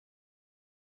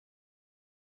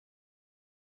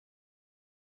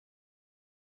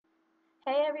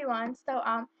Hey everyone.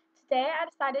 Today I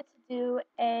decided to do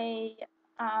a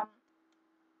um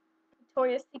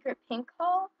Victoria's Secret Pink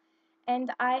haul,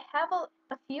 and I have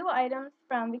a few items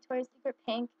from Victoria's Secret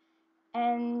Pink,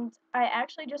 and I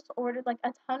actually just ordered like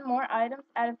a ton more items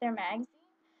out of their magazine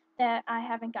that I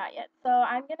haven't got yet. So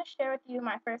I'm gonna share with you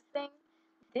my first thing.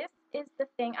 This is the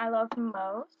thing I love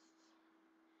most.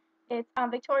 It's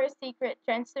Victoria's Secret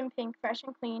Drenched in Pink Fresh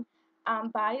and Clean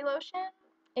body lotion.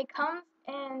 It comes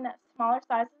in smaller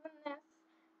sizes than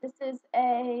this. This is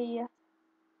a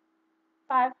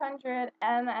 500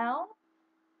 ml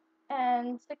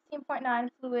and 16.9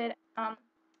 fluid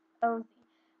OZ.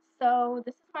 So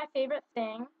this is my favorite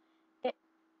thing. It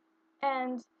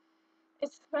and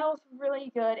it smells really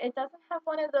good. It doesn't have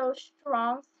one of those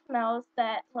strong smells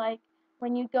that like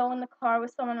when you go in the car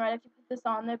with someone right after you put this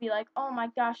on, they'll be like, "Oh my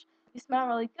gosh, you smell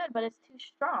really good," but it's too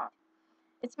strong.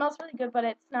 It smells really good, but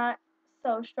it's not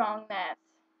so strong that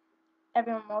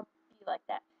everyone will be like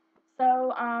that.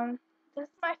 So this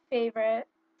is my favorite.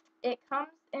 It comes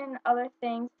in other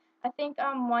things. I think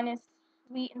one is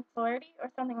sweet and flirty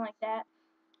or something like that.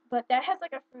 But that has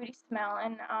like a fruity smell,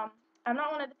 and I'm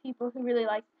not one of the people who really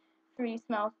likes fruity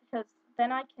smells because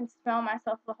then I can smell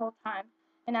myself the whole time,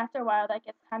 and after a while that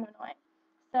gets kind of annoying.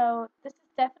 So this is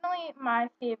definitely my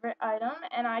favorite item,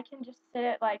 and I can just sit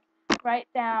it like right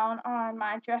down on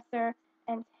my dresser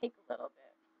and take a little bit.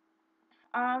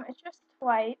 It's just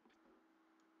white,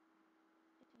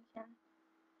 if you can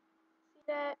see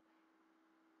that.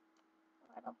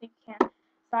 I don't think you can.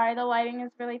 Sorry, the lighting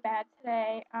is really bad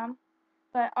today.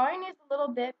 But all you need is a little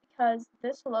bit because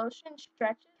this lotion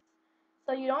stretches,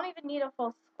 so you don't even need a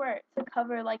full squirt to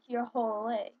cover like your whole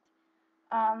leg.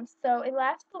 So it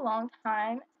lasts a long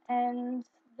time, and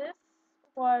this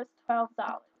was $12.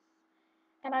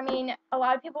 And I mean, a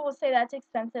lot of people will say that's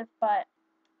expensive, but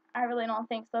I really don't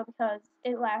think so because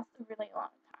it lasts a really long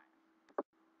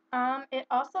time. It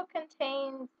also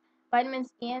contains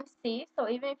vitamins E and C, so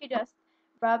even if you just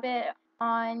rub it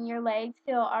on your legs,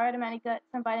 you'll automatically get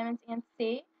some vitamins E and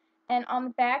C. And on the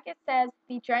back, it says,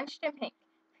 "Be drenched in pink.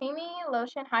 Creamy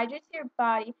lotion hydrates your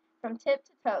body from tip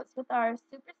to toes with our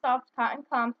super soft cotton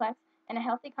complex and a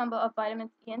healthy combo of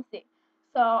vitamins E and C."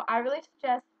 So I really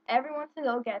suggest everyone to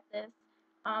go get this,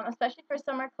 especially for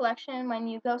summer collection when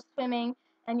you go swimming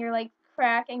and your legs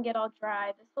crack and get all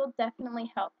dry. This will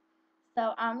definitely help.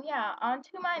 So yeah, on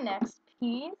to my next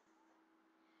piece.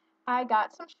 I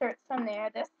got some shirts from there.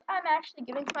 This I'm actually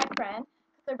giving to my friend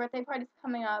because their birthday party's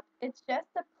coming up. It's just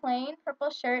a plain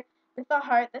purple shirt with a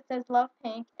heart that says Love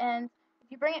Pink, and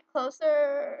if you bring it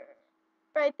closer,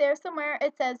 right there somewhere,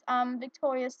 it says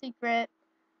Victoria's Secret,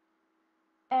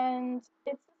 and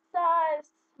it's a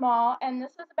size small, and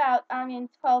this was about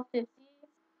 12.50,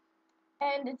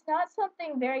 and it's not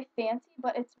something very fancy,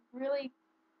 but it's really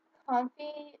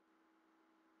comfy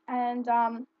and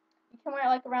you can wear it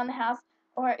like around the house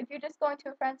or if you're just going to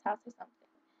a friend's house or something.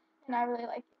 And I really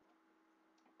like it.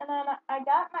 And then I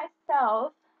got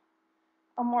myself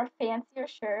a more fancier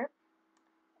shirt,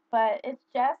 but it's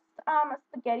just a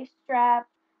spaghetti strap,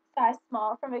 size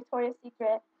small from Victoria's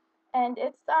Secret, and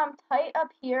it's tight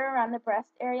up here around the breast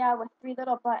area with three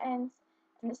little buttons.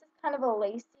 And this is kind of a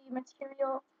lacy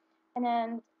material, and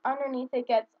then underneath it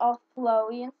gets all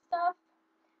flowy and stuff.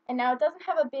 And now it doesn't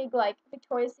have a big like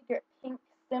Victoria's Secret pink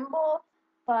symbol,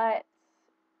 but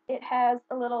it has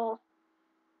a little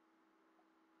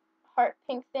heart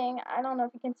pink thing. I don't know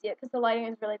if you can see it because the lighting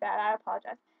is really bad. I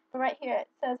apologize. But right here it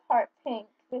says heart pink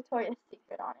Victoria's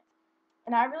Secret on it.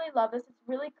 And I really love this. It's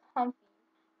really comfy.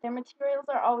 Their materials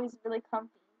are always really comfy.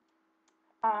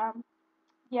 Um,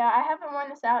 yeah, I haven't worn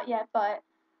this out yet, but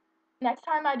next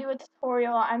time I do a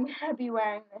tutorial, I'm gonna be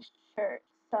wearing this shirt.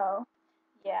 So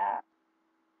yeah.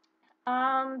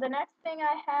 The next thing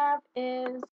I have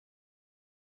is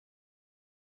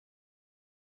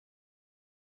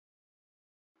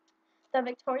the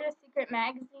Victoria's Secret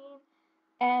magazine,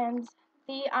 and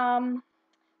the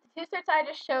two sets I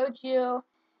just showed you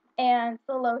and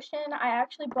the lotion I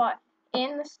actually bought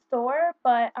in the store,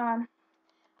 but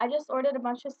I just ordered a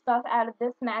bunch of stuff out of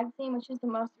this magazine, which is the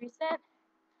most recent.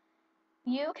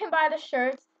 You can buy the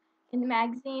shirts in the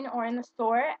magazine or in the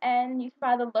store, and you can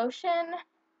buy the lotion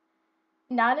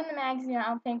not in the magazine, I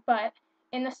don't think, but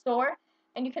in the store,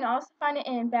 and you can also find it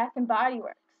in Bath and Body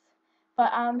Works.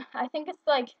 But I think it's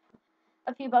like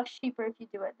a few bucks cheaper if you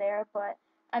do it there. But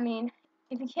I mean,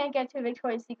 if you can't get to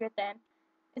Victoria's Secret, then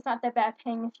it's not that bad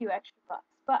paying a few extra bucks.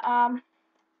 But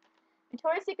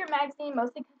Victoria's Secret magazine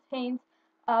mostly contains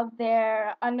of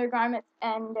their undergarments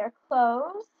and their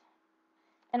clothes.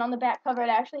 And on the back cover, it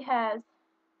actually has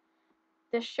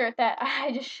this shirt that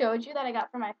I just showed you that I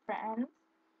got from my friend.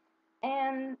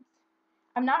 And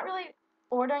I'm not really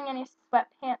ordering any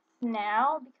sweatpants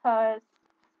now because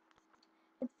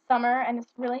it's summer and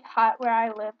it's really hot where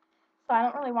I live. So I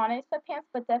don't really want any sweatpants,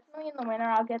 but definitely in the winter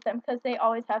I'll get them because they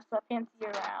always have sweatpants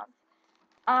year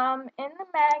round. In the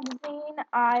magazine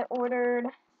I ordered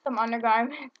some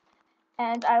undergarments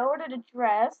and I ordered a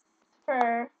dress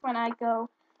for when I go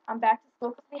back to school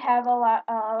because we have a lot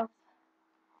of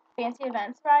fancy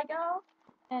events where I go.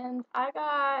 And I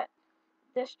got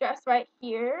this dress right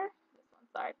here. This one,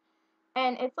 sorry.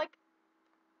 And it's like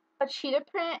a cheetah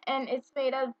print and it's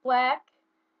made of black,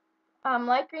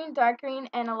 light green, dark green,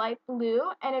 and a light blue.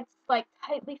 And it's like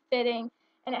tightly fitting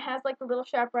and it has like a little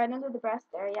strap right under the breast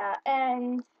area.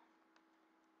 And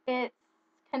it's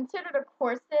considered a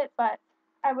corset, but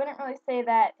I wouldn't really say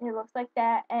that it looks like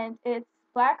that. And it's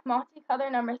black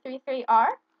multicolor number 33R.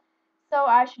 So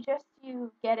I suggest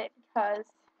you get it because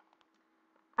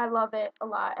I love it a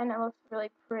lot and it looks really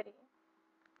pretty.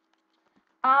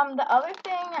 The other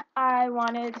thing I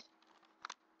wanted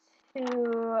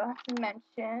to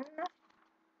mention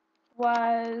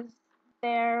was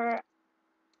their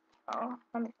let me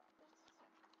find this.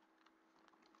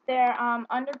 Their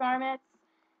undergarments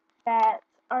that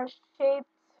are shaped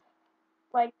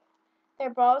like they're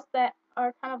bras that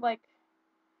are kind of like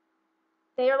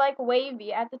they are like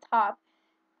wavy at the top.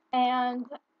 And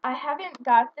I haven't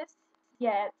got this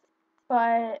yet,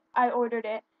 but I ordered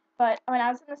it. But when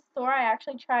I was in the store, I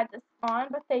actually tried this on,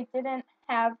 but they didn't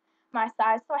have my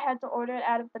size, so I had to order it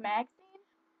out of the magazine.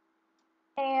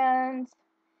 And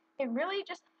it really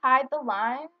just hides the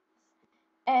lines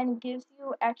and gives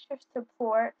you extra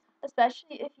support,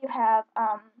 especially if you have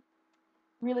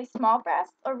really small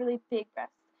breasts or really big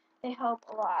breasts. They help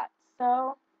a lot.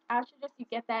 So I suggest you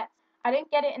get that. I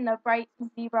didn't get it in the bright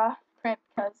zebra print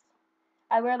because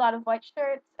I wear a lot of white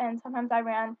shirts and sometimes I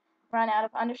run out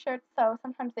of undershirts, so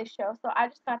sometimes they show. So I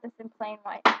just got this in plain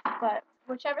white. But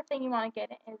whichever thing you want to get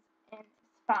it is in is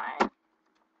fine.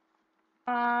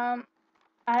 I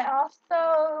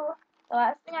also the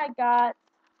last thing I got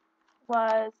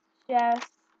was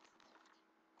just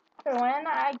for when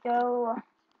I go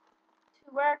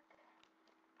to work.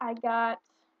 I got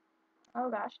oh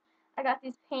gosh, I got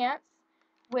these pants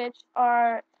which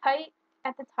are tight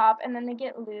at the top and then they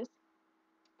get loose.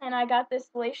 And I got this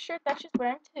lace shirt that she's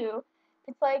wearing too.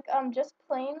 It's like just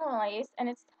plain lace and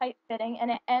it's tight fitting and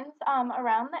it ends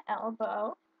around the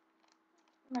elbow.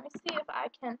 Let me see if I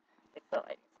can fix the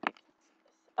lighting so you can see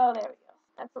this. Oh, there we go.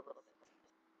 That's a little bit.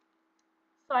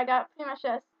 So I got pretty much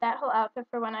just that whole outfit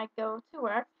for when I go to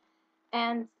work.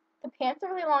 And the pants are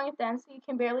really long at the end, so you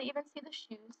can barely even see the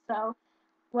shoes. So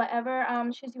whatever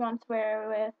shoes you want to wear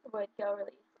with would go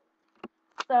really easily.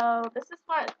 So this is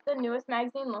what the newest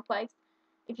magazine looks like.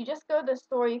 If you just go to the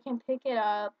store, you can pick it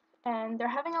up. And they're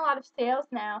having a lot of sales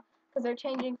now because they're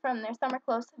changing from their summer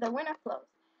clothes to their winter clothes.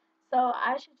 So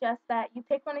I suggest that you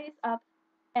pick one of these up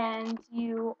and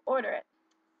you order it.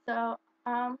 So,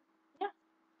 yeah.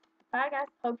 Bye, guys.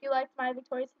 Hope you liked my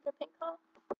Victoria's Secret pink haul.